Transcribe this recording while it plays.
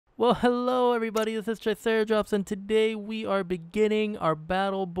Well, hello everybody, this is Triceratops, and today we are beginning our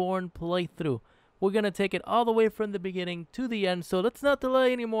Battleborn playthrough. We're going to take it all the way from the beginning to the end, so let's not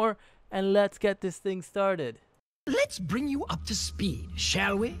delay anymore, and let's get this thing started. Let's bring you up to speed,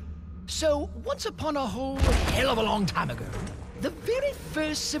 shall we? So, once upon a whole hell of a long time ago, the very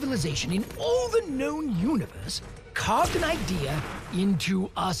first civilization in all the known universe carved an idea into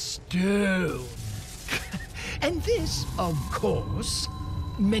a stone. And this, of course,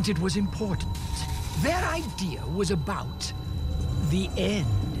 meant it was important. Their idea was about the end.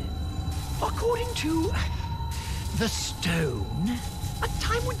 According to the stone, a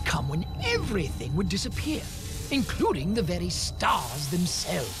time would come when everything would disappear, including the very stars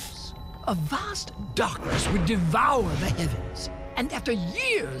themselves. A vast darkness would devour the heavens, and after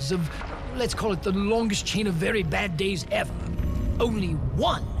years of, let's call it the longest chain of very bad days ever, only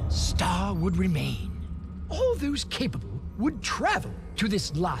one star would remain. All those capable would travel to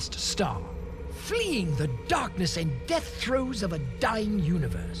this last star, fleeing the darkness and death throes of a dying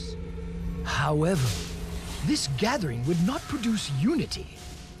universe. However, this gathering would not produce unity,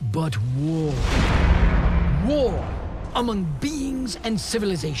 but war. War among beings and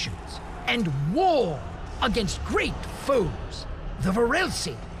civilizations, and war against great foes, the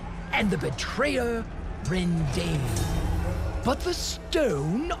Varelsi and the betrayer Rendane. But the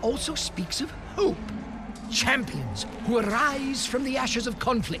stone also speaks of hope. Champions who arise from the ashes of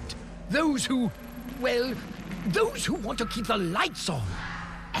conflict. Those who, well, those who want to keep the lights on.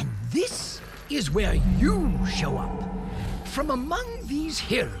 And this is where you show up. From among these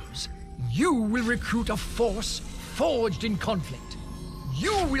heroes, you will recruit a force forged in conflict.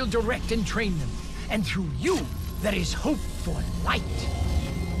 You will direct and train them, and through you, there is hope for light.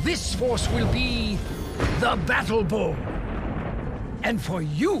 This force will be the Battleborn. And for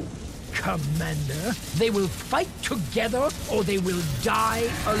you, Commander, they will fight together or they will die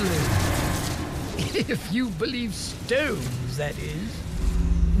alone. If you believe stones, that is.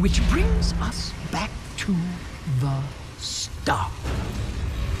 Which brings us back to the star.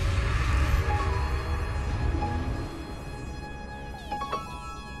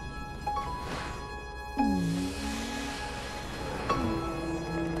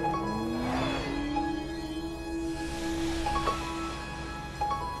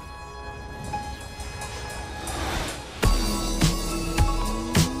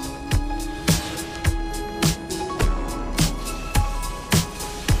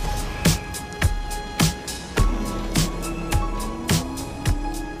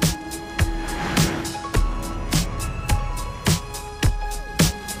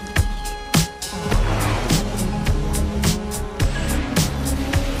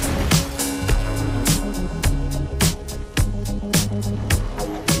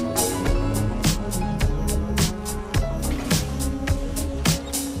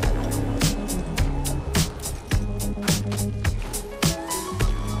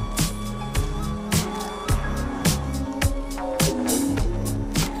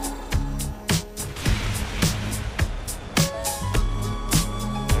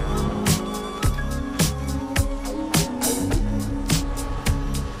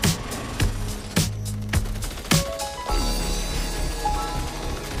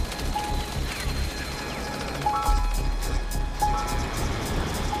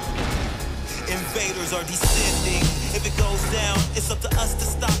 Invaders are descending. If it goes down, it's up to us to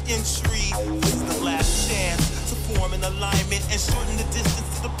stop entry. This is the last chance to form an alignment and shorten the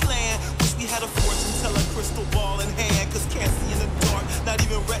distance to the plan. Wish we had a fortune teller crystal ball in hand, cause can't see in the dark, not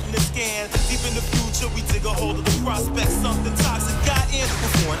even retina scan. Deep in the future, we dig a hold of the prospect. Something toxic got in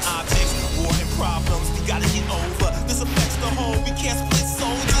with foreign objects, war and problems we gotta get over. This affects the whole, we can't split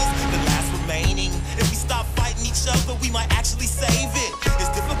soldiers. The last remaining, if we stop fighting each other, we might actually save it.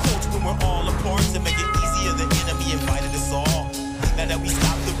 It's difficult when we're all apart to make it easier. The enemy invited us all. Now that we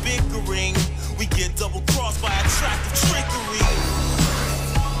stop the bickering, we get double crossed by attractive trickery.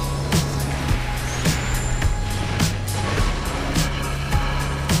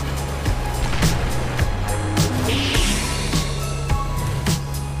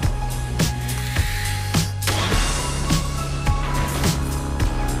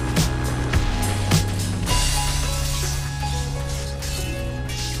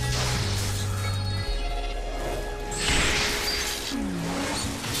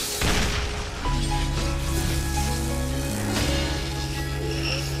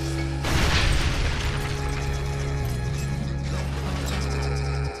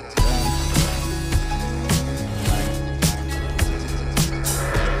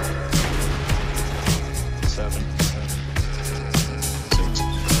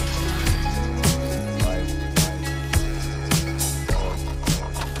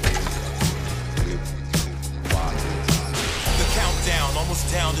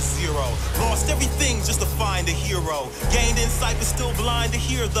 zero. Lost everything just to find a hero. Gained insight but still blind to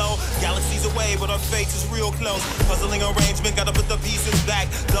hear though. Galaxies away but our fate is real close. Puzzling arrangement, gotta put the pieces back.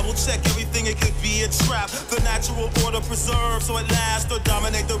 Double check everything, it could be a trap. The natural order preserved so it lasts or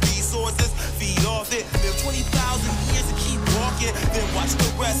dominate the resources. Feed off it, live 20,000 years and keep walking. Then watch the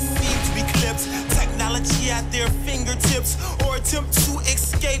rest seem to eclipse. Technology at their fingertips or attempt to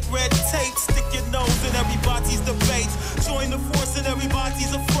escape red tape. Stick your nose in everybody's debates. Join the force and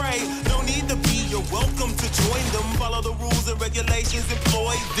everybody's afraid. No need to be, you're welcome to join them. Follow the rules and regulations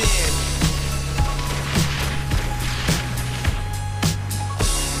employed then.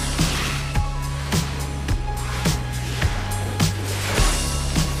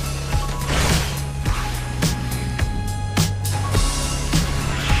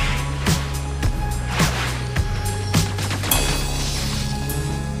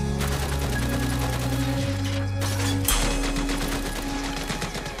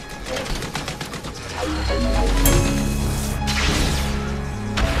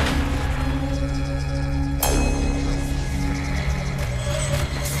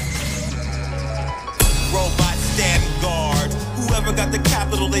 Got the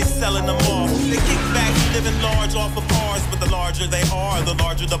capital, they selling them off. They kick back, living large off of ours, but the larger they are, the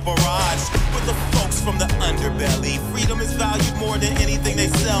larger the barrage. With the folks from the underbelly, freedom is valued more than anything they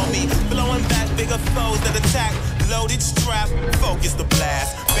sell me. Blowing back bigger foes that attack, loaded strap, focus the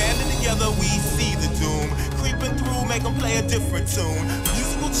blast. Banding together, we see the doom. Creeping through, make them play a different tune.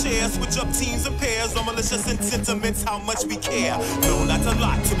 Musical chairs, switch up teams and pairs. On malicious and sentiments, how much we care. No, not a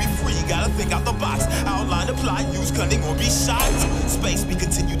lot, to be free, gotta think out the box. Outline the plot, use cunning or be shot. Space we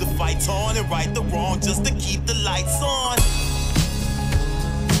continue to fight on and right the wrong just to keep the lights on.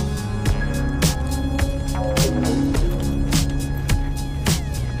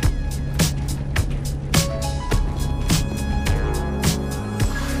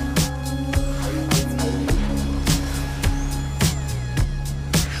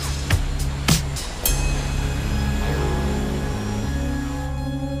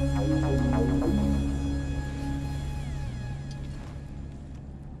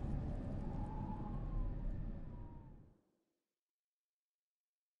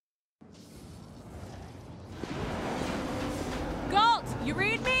 You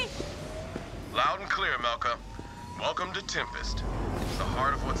read me? Loud and clear, Mellka. Welcome to Tempest. It's the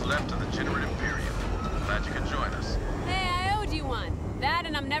heart of what's left of the Generate Imperium. Glad you could join us. Hey, I owed you one. That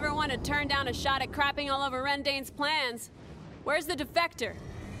and I'm never one to turn down a shot at crapping all over Rendain's plans. Where's the defector?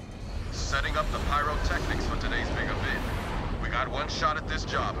 Setting up the pyrotechnics for today's big event. We got one shot at this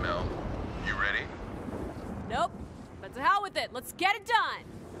job, Mel. You ready? Nope. But to hell with it. Let's get it done.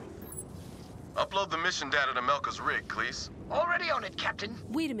 Upload the mission data to Melka's rig, Cleese. Already on it, Captain.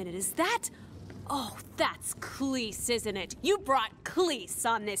 Wait a minute, is that? Oh, that's Cleese, isn't it? You brought Cleese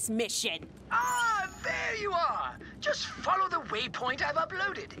on this mission. Ah, there you are. Just follow the waypoint I've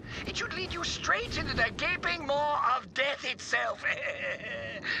uploaded. It should lead you straight into the gaping maw of death itself.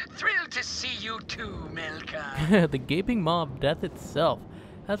 Thrilled to see you too, Mellka. The gaping maw of death itself.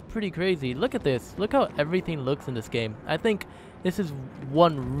 That's pretty crazy. Look at this. Look how everything looks in this game. I think this is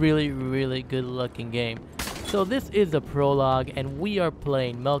one really, really good looking game. So this is a prologue and we are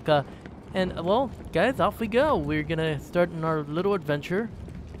playing Mellka. And well, guys, off we go. We're gonna start in our little adventure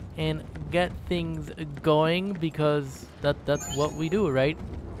and get things going because that's what we do, right?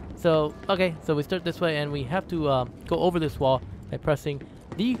 So, okay, so we start this way and we have to go over this wall by pressing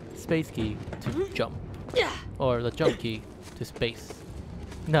the space key to jump. Or the jump key to space.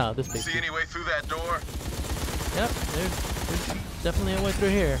 No, the space key. See any way through that door? Yep, there's definitely a way through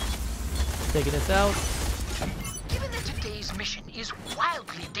here. Taking this out. Given that today's mission is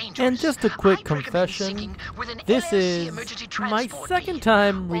wildly dangerous, And just a quick I'd recommend confession, sinking with an this LLC is emergency my transport second vehicle,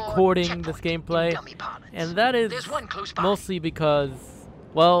 time or recording checkpoint this in gameplay, dummy parlance. and that is There's one close by. mostly because,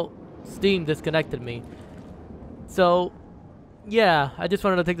 well, Steam disconnected me. So, yeah, I just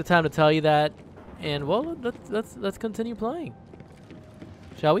wanted to take the time to tell you that, and well, let's continue playing,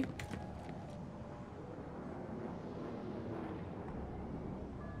 shall we?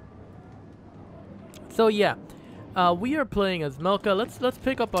 So yeah, we are playing as Mellka. Let's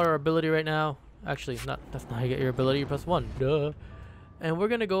pick up our ability right now. Actually, that's not how you get your ability. You press 1. Duh. And we're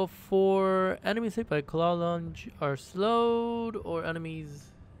gonna go for enemies hit by claw lunge are slowed, or enemies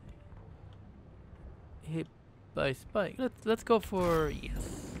hit by spike. Let's go for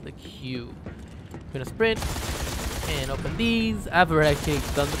the Q. I'm gonna sprint and open these. I've already actually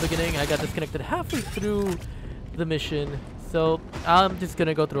done the beginning. I got disconnected halfway through the mission. So I'm just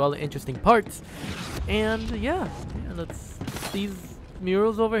gonna go through all the interesting parts, and yeah, these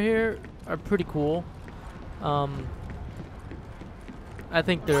murals over here are pretty cool. I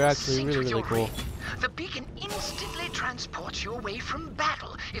think they're actually Synced really, with really your cool. ring, the beacon instantly transports you away from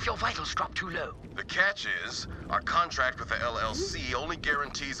battle if your vitals drop too low. The catch is, our contract with the LLC only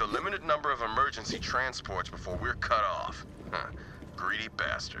guarantees a limited number of emergency transports before we're cut off. Huh. Greedy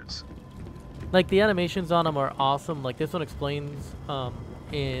bastards. Like, the animations on them are awesome. Like, this one explains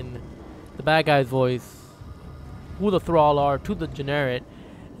in the bad guy's voice who the Thrall are to the Generate.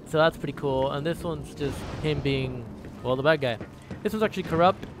 So that's pretty cool. And this one's just him being, well, the bad guy. This one's actually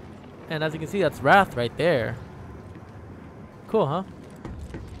corrupt. And as you can see, that's Wrath right there. Cool, huh?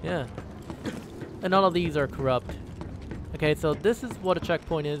 Yeah. And all of these are corrupt. Okay, so this is what a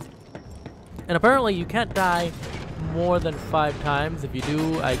checkpoint is. And apparently you can't die more than 5 times. If you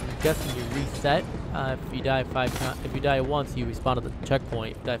do, I'm guessing you reset. If you die 5 times, if you die once, you respawn at the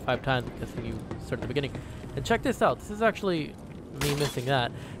checkpoint. If you die 5 times, I'm guessing you start at the beginning. And check this out. This is actually me missing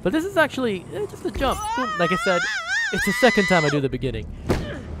that. But this is actually just a jump. Boom. Like I said, it's the second time I do the beginning.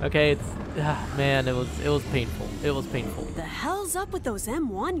 Okay, it's man, it was painful. It was painful. The hell's up with those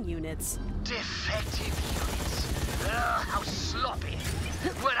M1 units? Defective units. Ugh, how sloppy.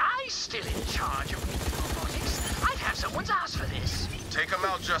 Were I still in charge of robotics, I'd have someone's ass for this. Take them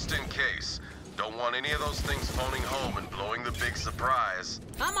out just in case. Don't want any of those things phoning home and blowing the big surprise.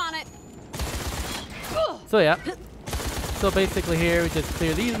 I'm on it. So yeah. So basically here we just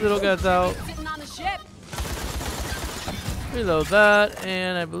clear these little guys out. Sitting on the ship. Reload that,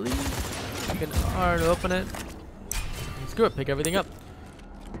 and I believe I can R to open it. Screw it, pick everything up.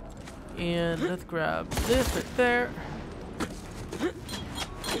 And let's grab this right there.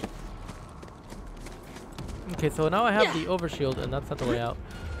 Okay, so now I have the overshield, and that's not the way out.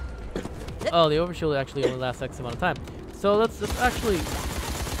 Oh, the overshield actually only lasts X amount of time. So let's actually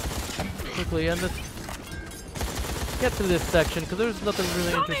quickly end this. Get through this section, because there's nothing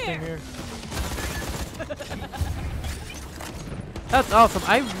really interesting here. That's awesome.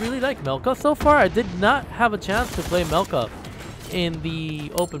 I really like Mellka so far. I did not have a chance to play Mellka in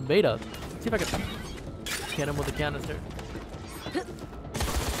the open beta. Let's see if I can get him with a canister.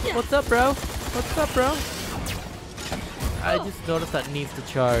 What's up, bro? What's up, bro? I just noticed that needs to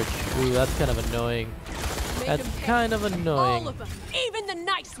charge. Ooh, that's kind of annoying. That's kind of All annoying. of them, even the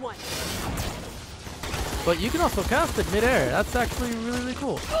nice ones. But you can also cast it midair. That's actually really, really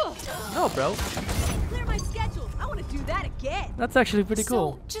cool. No, bro. Clear my schedule. I want to do that again. That's actually pretty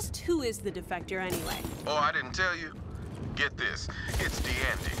cool. So, just who is the defector anyway? Oh, I didn't tell you? Get this. It's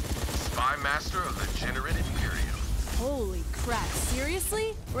D'Andy, Spy Master of the Generate Imperium. Holy crap,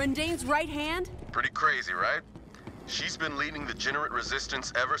 seriously? Rendain's right hand? Pretty crazy, right? She's been leading the Generate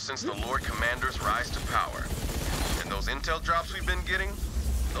resistance ever since the Lord Commander's rise to power. And those intel drops we've been getting,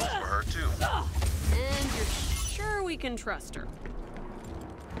 those were her too. And you're sure we can trust her?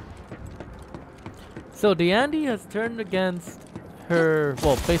 So D'Andy has turned against her,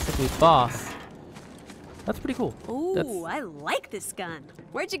 well, basically boss. That's pretty cool. Ooh, I like this gun.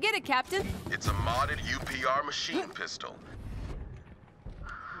 Where'd you get it, Captain? It's a modded UPR machine pistol.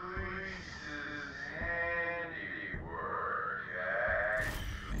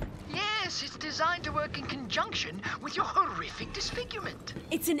 Yes, it's designed to work in conjunction with your horrific disfigurement.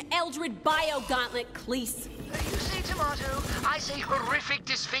 It's an Eldred bio-gauntlet, Cleese. You say tomato, I say horrific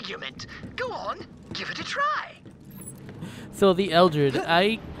disfigurement. Go on, give it a try. So the Eldred,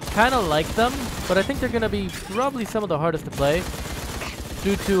 I kind of like them, but I think they're gonna be probably some of the hardest to play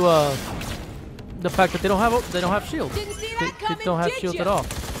due to the fact that they don't have shields. Didn't see They that coming, don't have did shields ya? at all.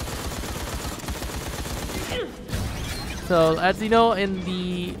 So as you know, in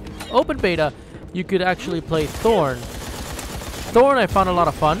the open beta, you could actually play Thorn. Thorn, I found a lot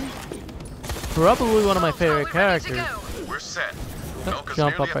of fun. Probably one of my favorite characters. We're set. Melka's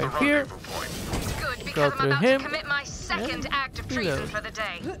Jump nearly up at the right here. rendezvous point. Good, Go because I'm through about him. to commit my second act of Reload. treason for the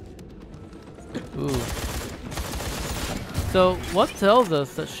day. Ooh. So what tells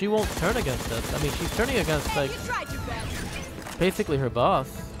us that she won't turn against us? I mean, she's turning against like You tried your best. basically her boss.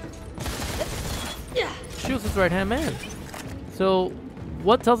 She was his right-hand man. So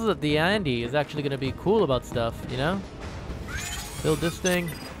what tells us that D'Andy is actually going to be cool about stuff, you know? Build this thing.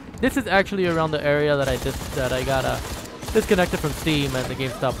 This is actually around the area that I got disconnected from Steam and the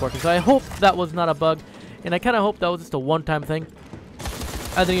game stopped working. So I hope that was not a bug, and I kind of hope that was just a one-time thing.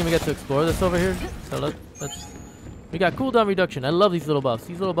 I didn't even get to explore this over here. So let's. We got cooldown reduction. I love these little buffs.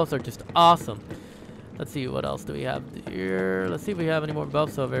 These little buffs are just awesome. Let's see, what else do we have here? Let's see if we have any more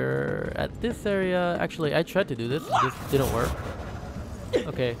buffs over at this area. Actually, I tried to do this. It just didn't work.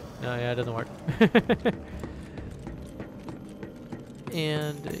 Okay. No, yeah, it doesn't work.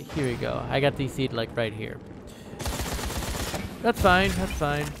 And here we go. I got DC'd like right here. That's fine. That's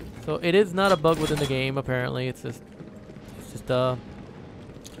fine. So it is not a bug within the game. Apparently, it's just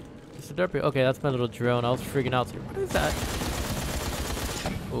the dirt. Okay, that's my little drone. I was freaking out. What is that?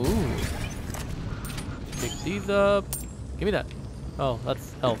 Ooh. Pick these up. Give me that. Oh,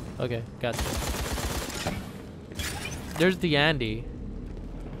 that's health. Okay, gotcha. There's the Andy.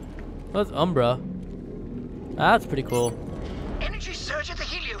 Oh, that's Umbra. That's pretty cool. Energy surge at the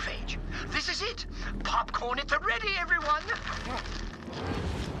heliophage. This is it. Popcorn at the ready, everyone.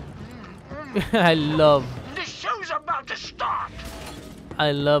 I love The show's about to start.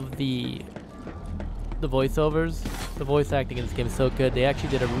 the voiceovers. The voice acting in this game is so good. They actually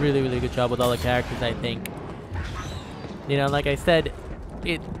did a really, really good job with all the characters, I think. You know, like I said,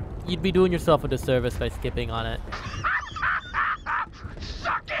 you'd be doing yourself a disservice by skipping on it.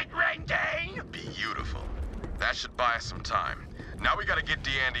 Suck it, Rendane! Beautiful. That should buy us some time. Now we gotta get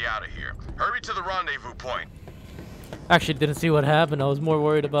D'Andy out of here. Hurry to the rendezvous point. Actually, didn't see what happened. I was more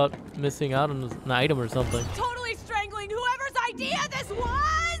worried about missing out on an item or something. Totally strangling whoever's idea this was!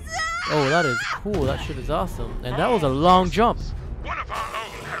 Oh, that is cool. That shit is awesome. And that was a long jump. One of our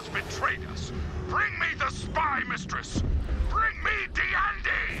own has betrayed us. Bring me the spy mistress. Bring me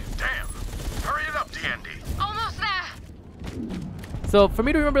D'Andy. Damn. Hurry it up, D'Andy. Almost there. So for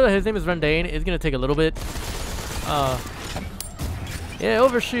me to remember that his name is Rendane is gonna take a little bit. Yeah,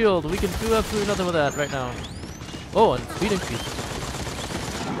 overshield. We can do absolutely nothing with that right now. Oh, and speed increase.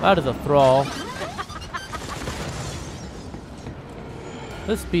 That is a thrall.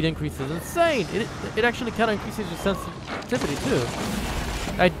 This speed increase is insane. It actually kind of increases your sensitivity too.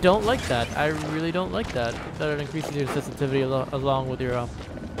 I don't like that. I really don't like that. That it increases your sensitivity along with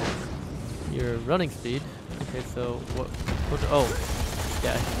your running speed. Okay, so what? Oh,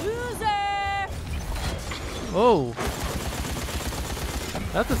 yeah. Loser! Oh,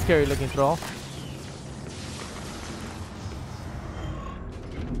 that's a scary looking thrall.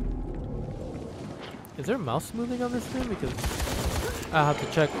 Is there mouse smoothing on this thing? Because I'll have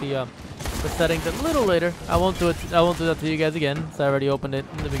to check the settings a little later. I won't do it. I won't do that to you guys again. So I already opened it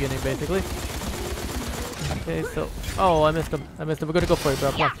in the beginning, basically. Okay, so I missed him. We're gonna go for it,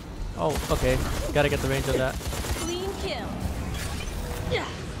 bro. Come on. Oh, okay. Gotta get the range of that. Clean kill. Yeah.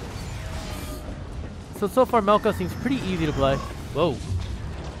 So far, Mellka seems pretty easy to play. Whoa.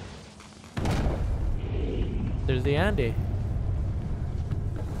 There's the Andy.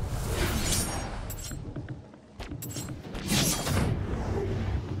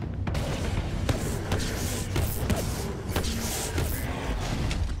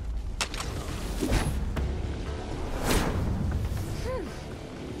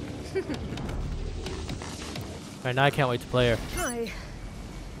 Alright, now I can't wait to play her. Hi,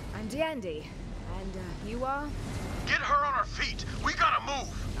 I'm D'Andy, and you are? Get her on her feet. We gotta move.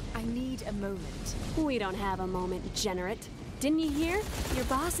 I need a moment. We don't have a moment, degenerate. Didn't you hear? Your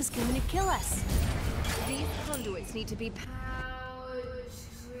boss is coming to kill us. These conduits need to be powered.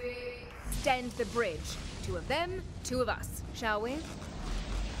 Extend the bridge. 2 of them, 2 of us. Shall we?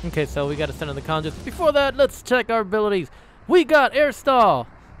 Okay, so we gotta send in the conduits. Before that, let's check our abilities. We got air stall.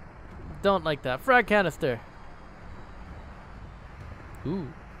 Don't like that. Frag canister. Ooh,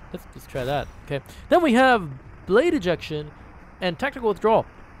 let's just try that. Okay. Then we have blade ejection and tactical withdrawal.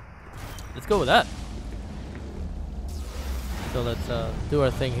 Let's go with that. So let's do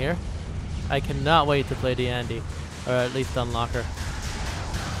our thing here. I cannot wait to play D'Andy, or at least unlock her.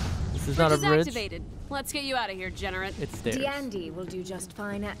 This is not a bridge. Activated. Let's get you out of here, degenerate. It's stairs. D'Andy will do just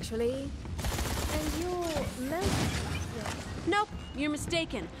fine, actually. And you're Mellka. Nope, you're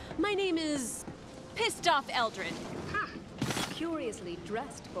mistaken. My name is Pissed Off Eldred. Curiously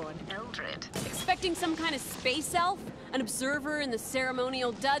dressed for an Eldred. Expecting some kind of space elf? An observer in the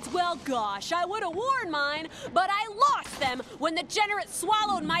ceremonial duds? Well, gosh, I would have worn mine, but I lost them when the degenerate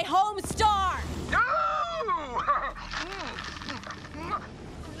swallowed my home star! No!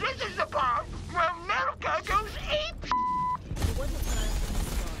 This is the part where Mellka goes ape. It wasn't what I was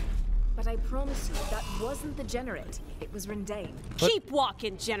but I promise you that wasn't the degenerate. It was Rendane. What? Keep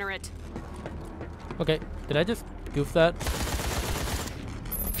walking, degenerate. Okay, did I just goof that?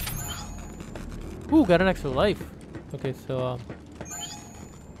 Ooh, got an extra life. Okay, so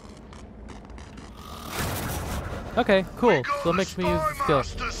okay, cool. So it makes me use the skill.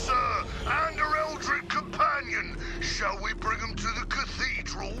 Master, sir, and her Eldred companion. Shall we bring them to the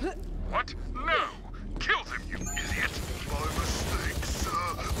cathedral? What? No! Kill them, you idiot! My mistake,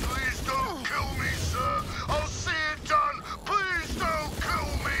 sir. Please don't kill me, sir. I'll see it done. Please don't kill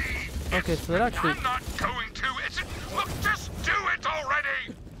me. Okay, so that actually. I'm not going to. Look, just do it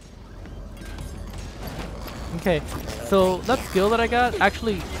already. Okay, so that skill that I got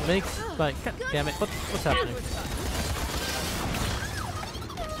actually makes my. God damn it! What's happening?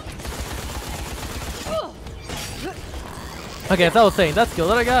 Okay, as I was saying, that skill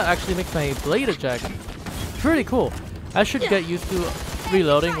that I got actually makes my blade attack pretty cool. I should get used to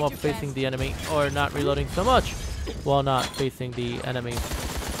reloading while facing the enemy, or not reloading so much while not facing the enemy.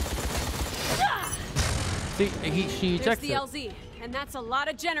 See, she There's checks the it. LZ, and that's a lot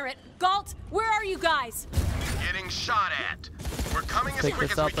of generate. Galt, where are you guys? Getting shot at. We're coming as Take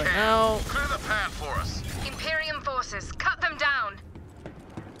quick this as we out right can. now. Clear the path for us. Imperium forces, cut them down.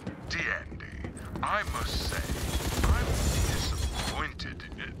 Dandy, I must say, I'm disappointed.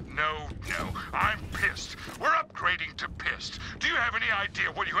 No, I'm pissed. We're upgrading to pissed. Do you have any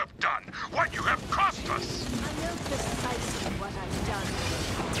idea what you have done? What you have cost us? I know precisely what I've done.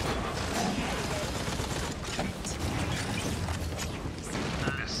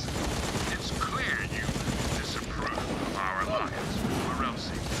 Listen, it's clear you disapprove of our alliance with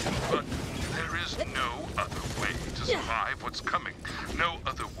Morelsi, but there is no other way to survive what's coming. No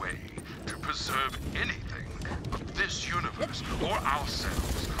other way to preserve anything of this universe, or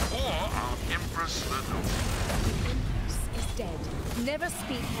ourselves, or our Empress Lenore. Empress is dead. Never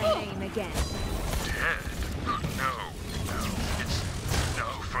speak her name again. Dead? No.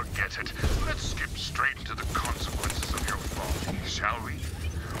 Forget it. Let's skip straight into the consequences of your folly, shall we?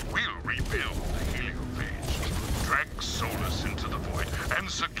 We'll rebuild the heliophage, drag Solus into the void, and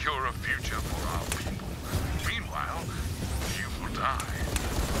secure a future for our people. Meanwhile, you will die.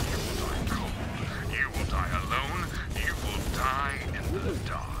 You will die cold. You will die alone. You will die in the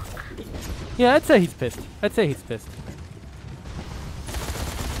dark. Yeah, I'd say he's pissed. I'd say he's pissed.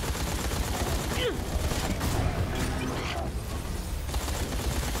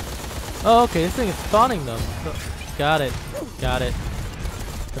 Oh, okay, this thing is spawning them. So, got it. Got it.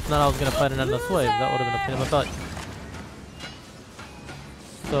 If not, I was gonna fight an endless wave. That would have been a pain in my butt.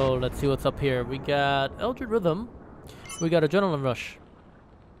 So, let's see what's up here. We got Eldritch Rhythm. We got Adrenaline Rush.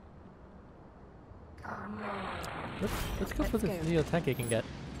 Let's go for this Neo tanky I can get.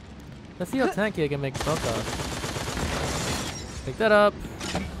 Let's see how tanky I can make Mellka. Pick that up.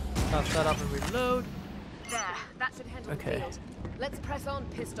 Toss that up and reload. There, that should handle Okay. the field. Let's press on,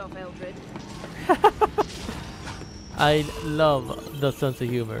 pissed off Eldred. I love the sense of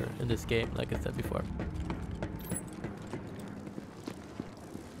humor in this game, like I said before.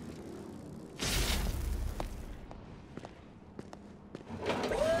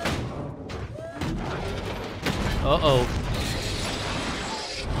 Uh-oh.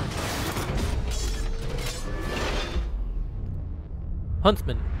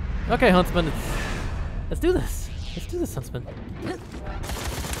 Huntsman. Okay, Huntsman, let's do this. Let's do this, Huntsman.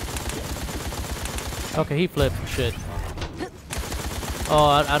 Okay, he flipped. Shit. Oh,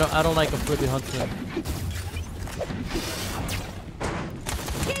 I don't like a flippy Huntsman.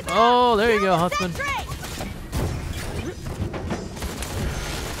 Oh, there you go, Huntsman.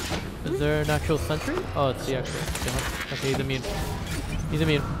 Is there an actual sentry? Oh, it's the actual. Okay, he's immune. He's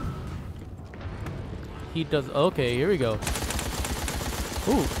immune. He does. Okay, here we go.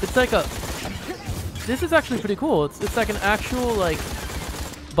 Ooh, it's like a. This is actually pretty cool. It's like an actual like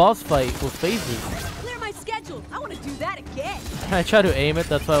boss fight with phases. Clear my schedule. I want to do that again. I tried to aim it.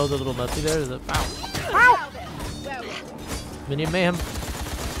 That's why I was a little messy there. Is it? Ow! Ow! Minion mayhem.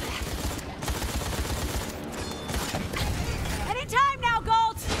 Anytime now,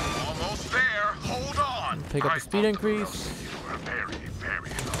 Galt. Almost there. Hold on. Pick up the speed increase. For a very,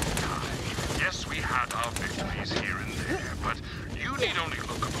 very long time. Yes, we had our victories here and there, but you need only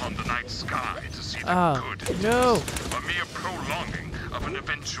look upon the night sky to see the good in no. this, a mere prolonging of an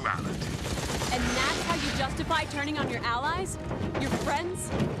eventuality. And that's how you justify turning on your allies? Your friends?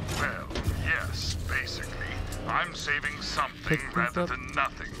 Well, yes, basically. I'm saving something Pick these rather up. than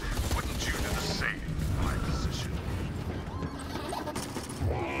nothing. Wouldn't you do the same in my position?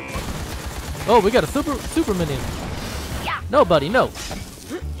 Oh, we got a super minion. No, buddy, no.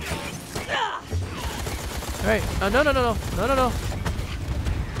 All right. No.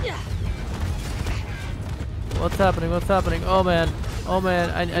 What's happening? What's happening? Oh man. Oh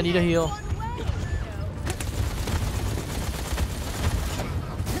man. I need a heal.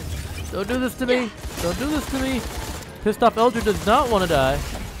 Don't do this to me. Don't do this to me. Pissed off Eldred does not want to die.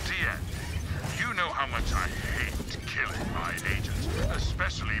 Deanne, you know how much I hate killing my agents,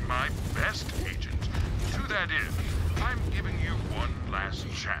 especially my best agent. To that end, I'm giving you one last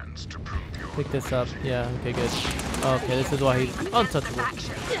chance to prove your Pick this up. Yeah. Okay. Good. Okay. This is why he's untouchable.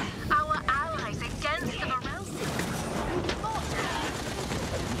 Our allies against the Morelsi.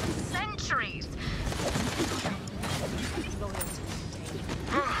 Centuries.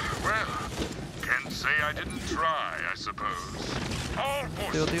 Well, can't say I didn't try, I suppose. All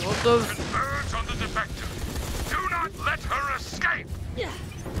Kill the forces, autos. converge on the defective. Do not let her escape!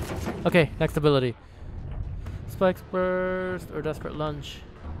 Okay. Next ability. Spikes Burst or Desperate Lunge?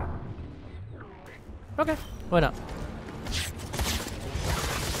 Okay, why not?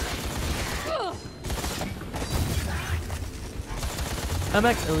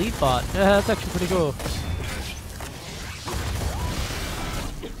 MX Elite Bot. Yeah, that's actually pretty cool.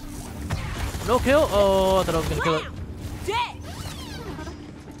 No kill? Oh, I thought I was gonna kill it.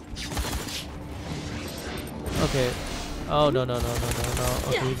 Okay. Oh, no.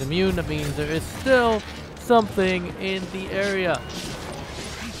 Okay, he's immune. That means there is still something in the area.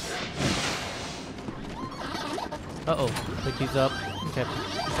 Uh-oh. Pick these up. Okay.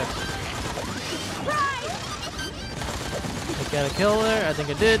 I got a kill there. I think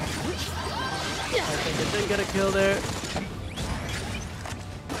I did. I think I did get a kill there.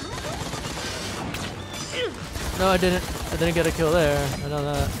 No, I didn't. I didn't get a kill there. I know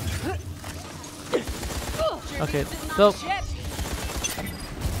that. Okay, so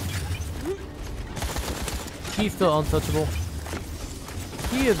he's still untouchable.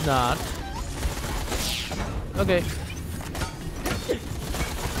 He is not. Okay.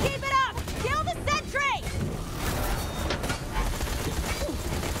 Keep it up! Kill the sentry!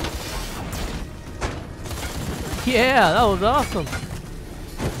 Yeah, that was awesome.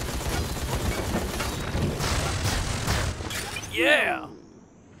 Yeah.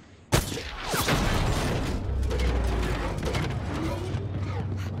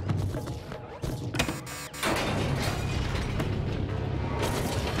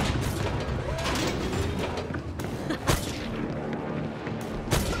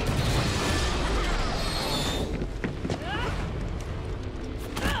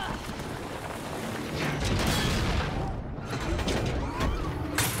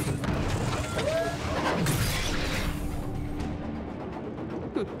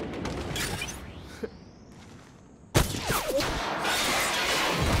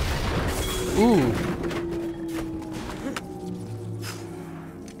 Ooh.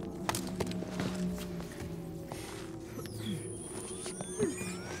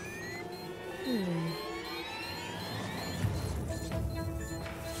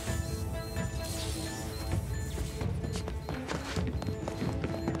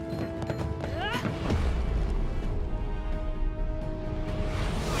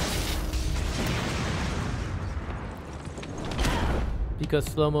 Because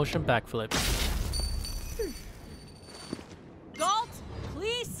slow motion backflip. Galt,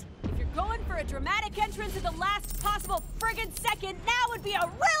 please, if you're going for a dramatic entrance at the last possible friggin' second, now would be a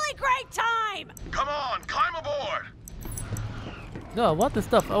really great time! Come on, climb aboard! No, I want this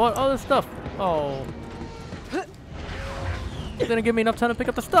stuff. I want all this stuff. Oh. It didn't give me enough time to pick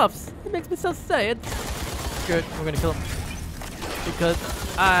up the stuffs. It makes me so sad. Good, we're gonna kill him. Because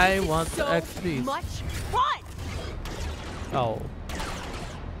I want the XP. Much fun! Oh.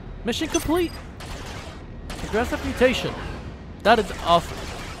 Mission complete. Aggressive mutation. That is awesome.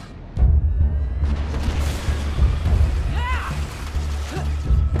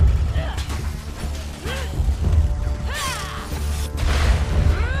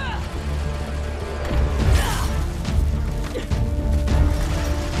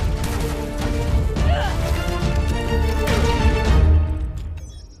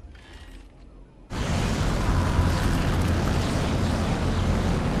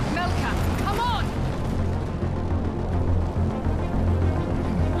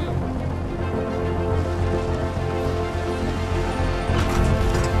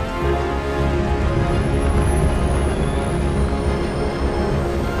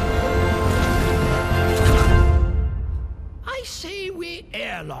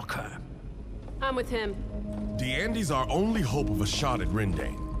 I'm with him. D'Andy's our only hope of a shot at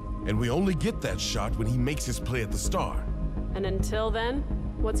Rendane, and we only get that shot when he makes his play at the Star. And until then,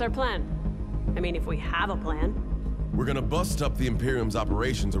 what's our plan? I mean, if we have a plan. We're gonna bust up the Imperium's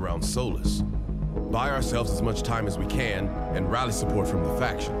operations around Solus, buy ourselves as much time as we can, and rally support from the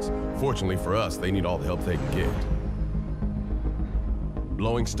factions. Fortunately for us, they need all the help they can get.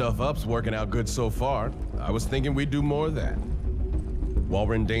 Blowing stuff up's working out good so far. I was thinking we'd do more of that. While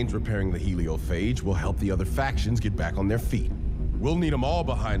Rendane's repairing the heliophage, we'll help the other factions get back on their feet. We'll need them all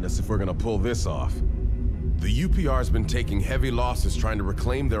behind us if we're gonna pull this off. The UPR's been taking heavy losses trying to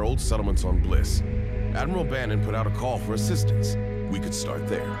reclaim their old settlements on Bliss. Admiral Bannon put out a call for assistance. We could start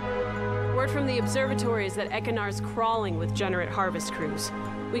there. Word from the observatory is that Ekanar's crawling with Generate harvest crews.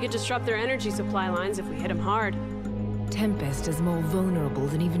 We could disrupt their energy supply lines if we hit them hard. Tempest is more vulnerable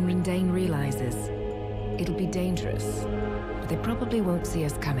than even Rendane realizes. It'll be dangerous, but they probably won't see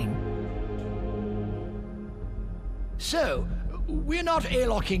us coming. So, we're not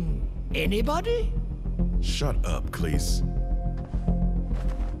airlocking anybody? Shut up, Cleese.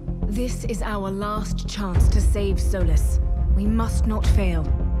 This is our last chance to save Solus. We must not fail.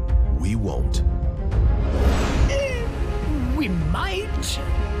 We won't. We might.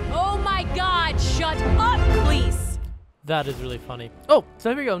 Oh my god, shut up, please! That is really funny. Oh, so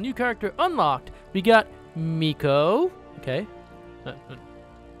here we go. New character unlocked. We got Miko. Okay.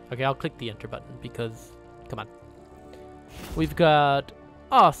 Okay, I'll click the enter button because, come on. We've got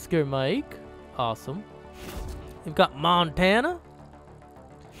Oscar Mike. Awesome. We've got Montana.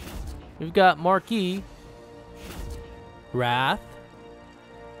 We've got Marquis. Wrath.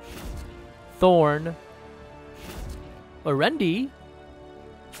 Thorn. Orendi.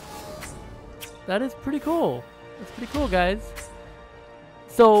 That is pretty cool. That's pretty cool, guys.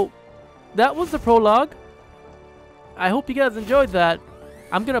 So, that was the prologue. I hope you guys enjoyed that.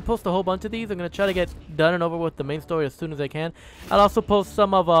 I'm going to post a whole bunch of these. I'm going to try to get done and over with the main story as soon as I can. I'll also post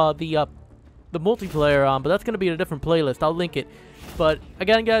some of the multiplayer on, but that's going to be in a different playlist. I'll link it. But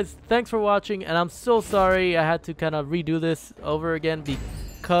again, guys, thanks for watching, and I'm so sorry I had to kind of redo this over again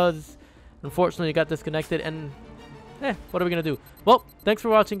because unfortunately it got disconnected, and what are we going to do? Well, thanks for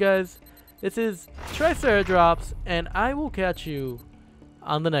watching, guys. This is Triceradrops, and I will catch you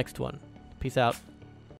on the next one. Peace out.